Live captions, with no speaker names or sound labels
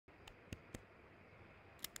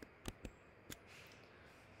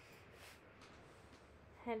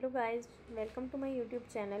Hello guys, welcome to my YouTube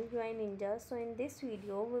channel UI Ninja. So in this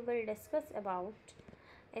video we will discuss about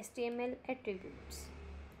HTML attributes.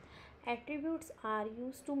 Attributes are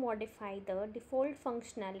used to modify the default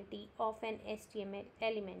functionality of an HTML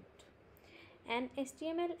element. An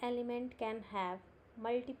HTML element can have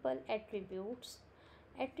multiple attributes.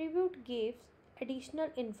 Attribute gives additional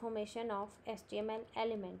information of HTML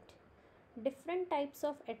element. Different types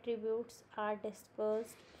of attributes are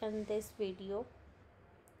discussed in this video.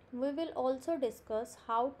 We will also discuss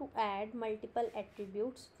how to add multiple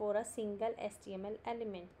attributes for a single HTML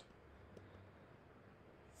element.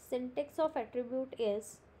 Syntax of attribute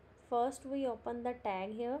is, first we open the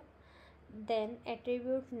tag here, then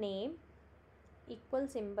attribute name equal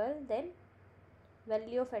symbol, then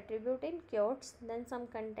value of attribute in quotes, then some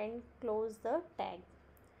content, close the tag.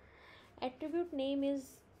 Attribute name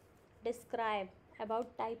is describe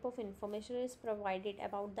about type of information is provided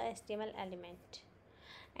about the HTML element,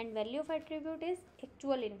 and value of attribute is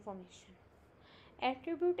actual information.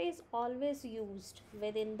 Attribute is always used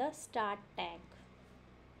within the start tag.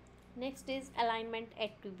 Next is alignment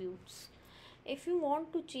attributes. If you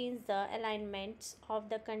want to change the alignments of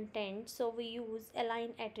the content, so we use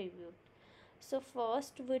align attribute. So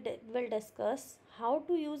first we will discuss how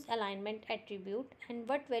to use alignment attribute and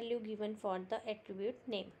what value given for the attribute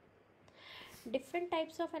name. Different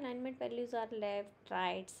types of alignment values are left,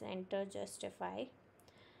 right, center, justify.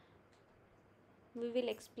 We will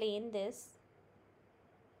explain this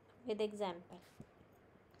with example.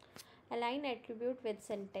 Align attribute with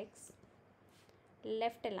syntax.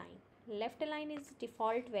 Left align. Left align is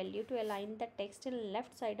default value to align the text in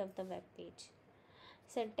left side of the web page.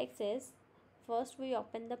 Syntax is, first we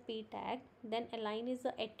open the p tag, then align is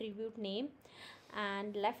the attribute name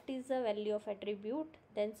and left is the value of attribute,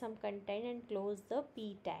 then some content and close the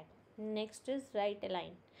p tag. Next is right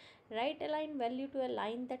align. Right align value to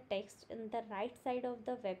align the text in the right side of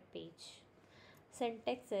the web page.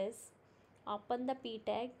 Syntax is, open the p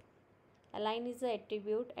tag, align is the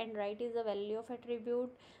attribute and right is the value of attribute,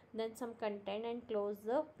 then some content and close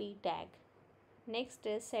the p tag. Next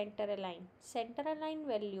is center align. Center align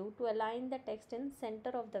value to align the text in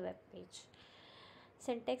center of the web page.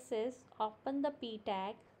 Syntax is, open the p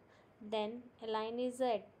tag, then align is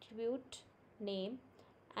the attribute name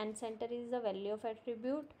and center is the value of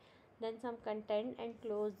attribute, then some content and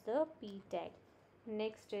close the p tag.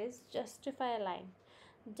 Next is justify align.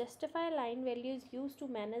 Justify align value is used to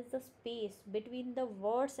manage the space between the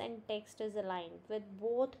words and text is aligned with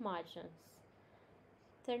both margins.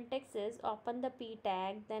 Syntax is, open the p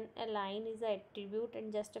tag, then align is the attribute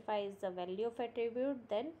and justify is the value of attribute,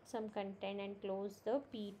 then some content and close the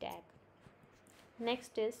p tag.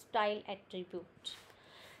 Next is style attribute.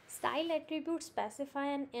 Style attribute specify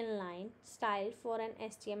an inline style for an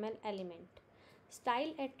HTML element.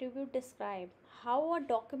 Style attribute describe how a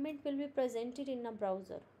document will be presented in a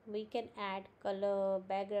browser. We can add color,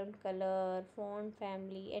 background color, font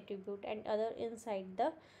family attribute and other inside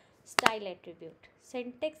the style attribute.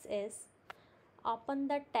 Syntax is, open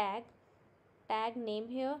the tag name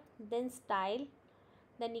here, then style,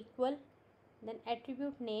 then equal, then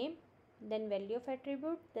attribute name, then value of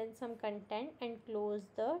attribute, then some content and close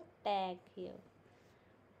the tag here.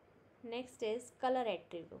 Next is color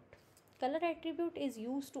attribute. Color attribute is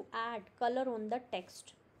used to add color on the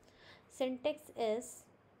text. Syntax is,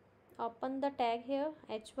 open the tag here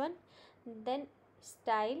h1, then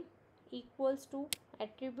style equals to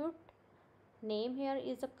attribute name here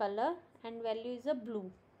is a color and value is a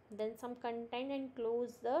blue, then some content and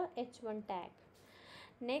close the h1 tag.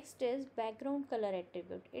 Next is background color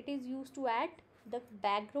attribute. It is used to add the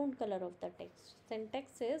background color of the text.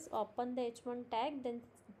 Syntax is, open the h1 tag, then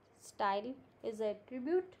style is the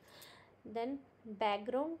attribute, then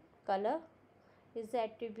background color is the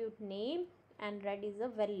attribute name and red is the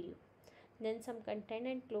value, then some content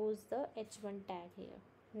and close the h1 tag here.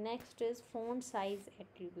 Next is font size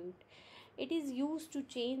attribute. It is used to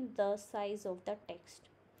change the size of the text.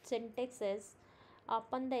 Syntax is,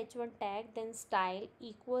 open the h1 tag, then style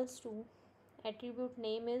equals to attribute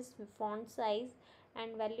name is font size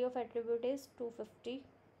and value of attribute is 250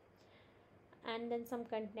 and then some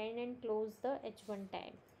content and close the h1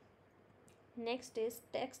 tag. Next is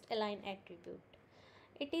text align attribute.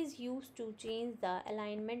 It is used to change the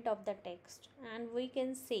alignment of the text, and we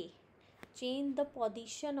can say change the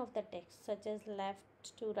position of the text such as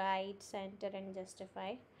left to right, center and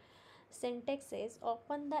justify. Syntax is,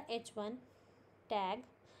 open the h1 tag,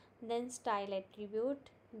 then style attribute,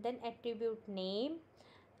 then attribute name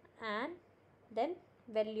and then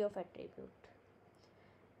value of attribute,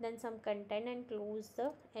 then some content and close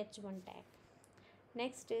the h1 tag.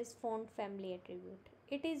 Next is font family attribute.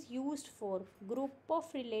 It is used for group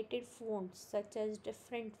of related fonts such as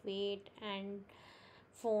different weight and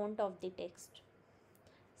font of the text.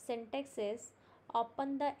 Syntax is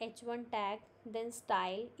open the h1 tag, then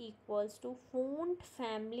style equals to font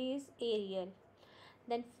family is Arial,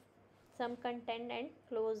 then some content and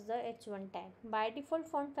close the h1 tag. By default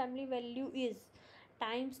font family value is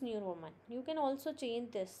Times New Roman. You can also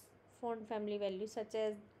change this font family value such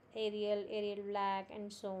as Arial, Arial Black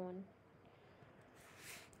and so on.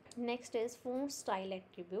 Next is font style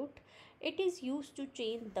attribute. It is used to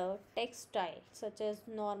change the text style such as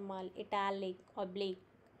normal, italic, oblique.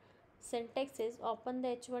 Syntax is open the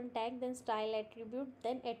h1 tag, then style attribute,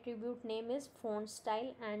 then attribute name is font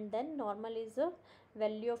style, and then normal is the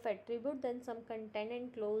value of attribute, then some content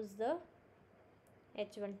and close the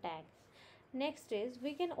h1 tag. Next is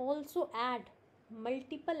we can also add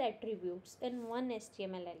multiple attributes in one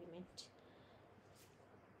HTML element.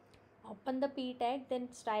 Open the p tag,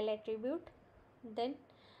 then style attribute, then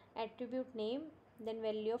attribute name, then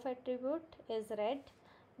value of attribute is red,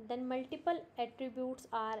 then multiple attributes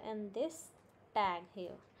are in this tag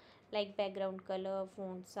here like background color,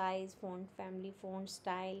 font size, font family, font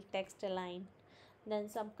style, text align, then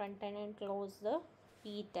some content and close the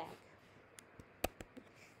p tag.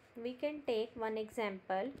 We can take one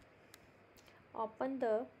example. Open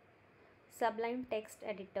the Sublime text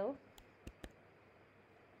editor,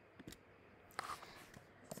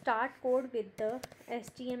 start code with the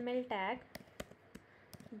HTML tag,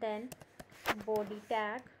 then body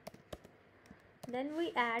tag, then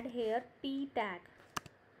we add here p tag.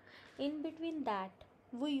 In between that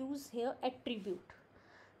we use here attribute.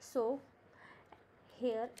 So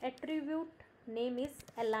here attribute name is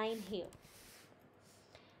align here,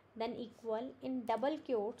 then equal, in double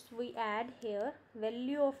quotes we add here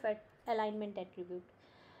value of alignment attribute.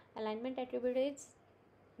 Alignment attribute is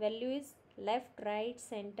value is left, right,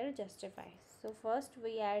 center, justify. So first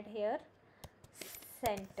we add here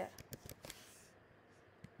center,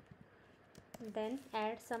 then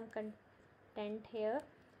add some content here,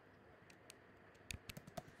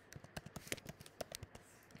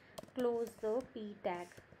 close the p tag,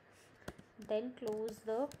 then close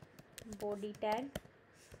the body tag,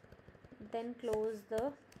 then close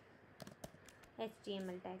the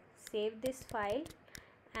HTML tag. Save this file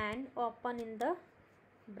and open in the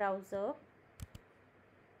browser,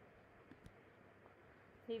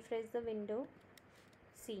 refresh the window.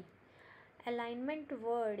 See, alignment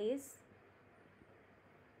word is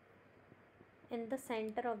in the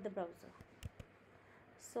center of the browser.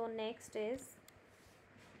 So next is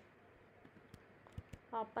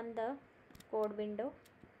open the code window.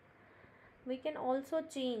 We can also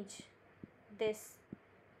change this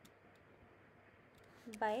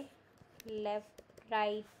by left,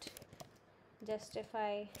 right,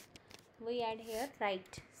 justify. We add here right.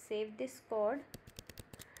 Save this code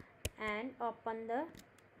and open the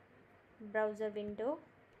browser window,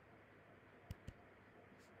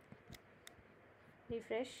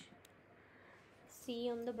 refresh. See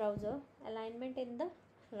on the browser alignment in the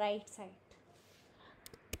right side.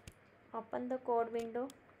 Open the code window.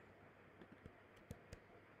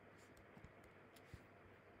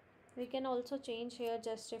 We can also change here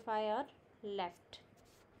justify or left.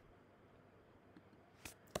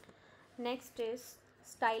 Next is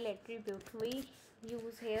style attribute. We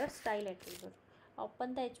use here style attribute.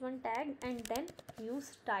 Open the h1 tag and then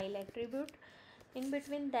use style attribute. In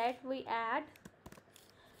between that we add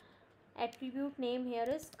attribute name here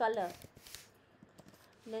is color,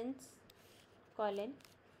 then colon,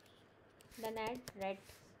 then add red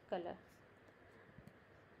color,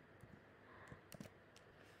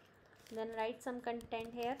 then write some content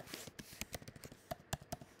here,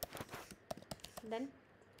 then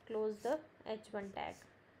close the h1 tag.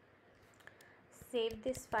 Save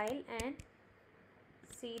this file and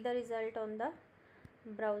see the result on the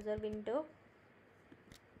browser window.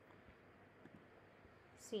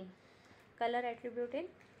 See, color attribute in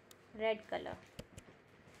red color.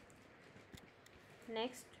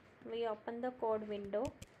 Next we open the code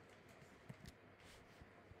window.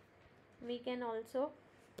 We can also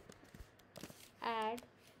add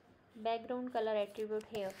background color attribute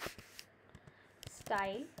here.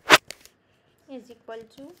 Style is equal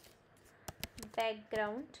to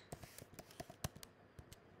background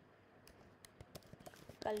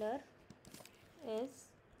color is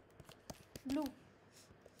blue.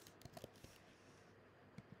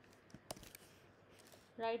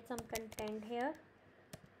 Write some content here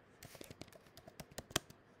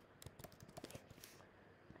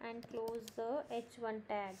and close the h1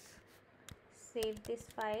 tag. Save this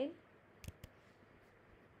file.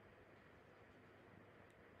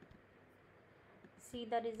 See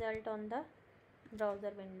the result on the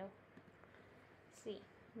browser window. See,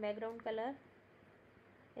 background color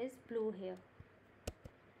is blue here.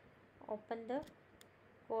 Open the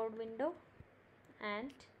code window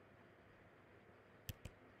and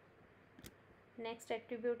next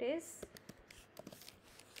attribute is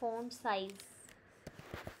font size.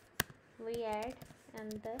 We add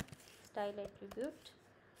and the style attribute.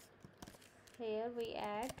 Here we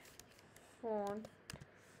add font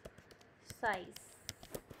size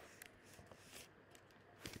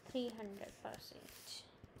 300%,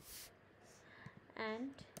 and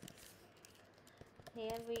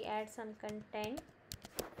here we add some content.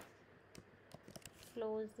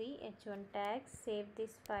 Close the h1 tag, save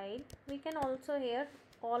this file. We can also here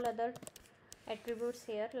all other attributes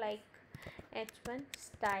here, like h1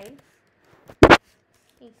 style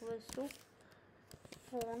equals to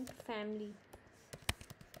font family.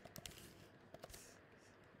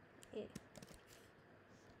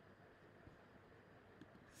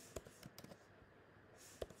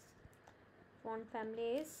 Font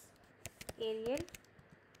family is Arial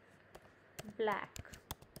black,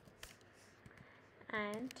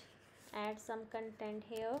 and add some content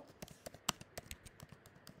here.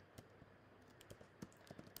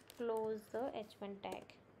 Close the h1 tag.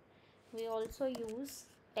 We also use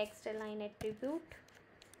text align attribute.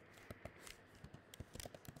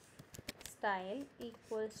 Style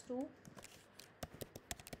equals to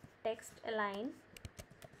text align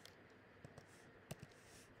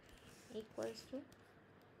equals to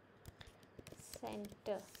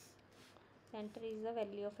center. Center is the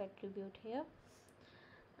value of attribute here,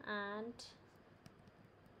 and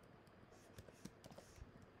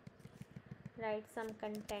write some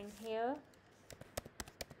content here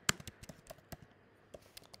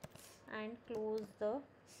and close the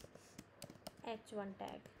h1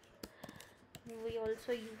 tag. We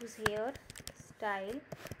also use here style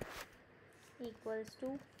equals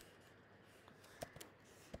to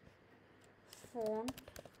font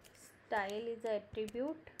style is the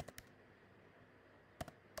attribute,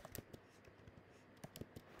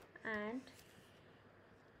 and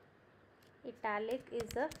italic is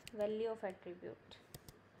the value of attribute.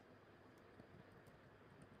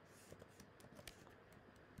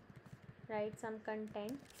 Write some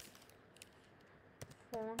content,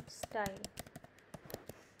 font style,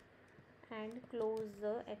 and close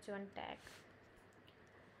the h1 tag.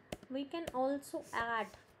 We can also add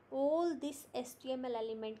all this HTML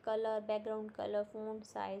element, color, background color, font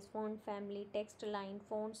size, font family, text align,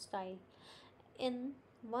 font style in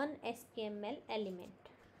one HTML element.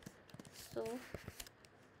 So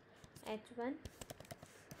h1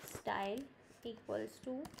 style equals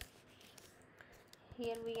to,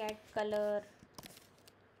 here we add color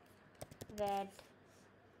red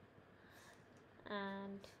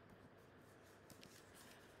and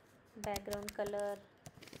background color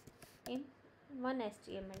in one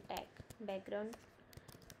HTML tag. Background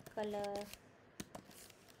color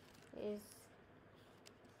is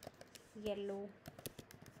yellow,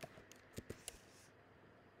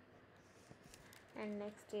 and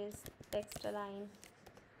next is text align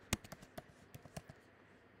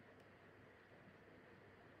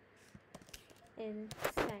in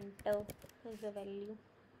center is the value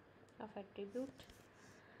of attribute,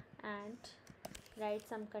 and write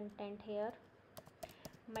some content here,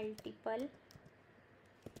 multiple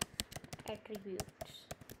attributes.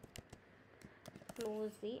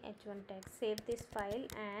 Close the h1 tag, save this file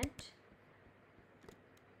and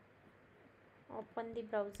open the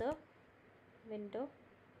browser window.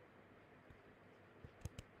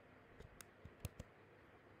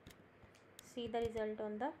 See the result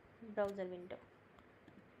on the browser window.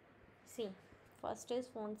 See, first is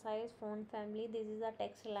font size, font family, this is a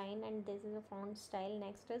text line, and this is a font style.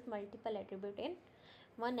 Next is multiple attribute in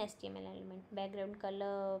one HTML element, background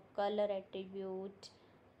color, color attribute.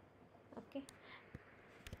 Okay,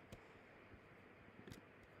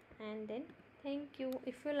 and then thank you.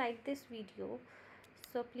 If you like this video,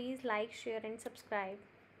 so please like, share and subscribe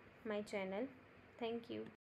my channel. Thank you.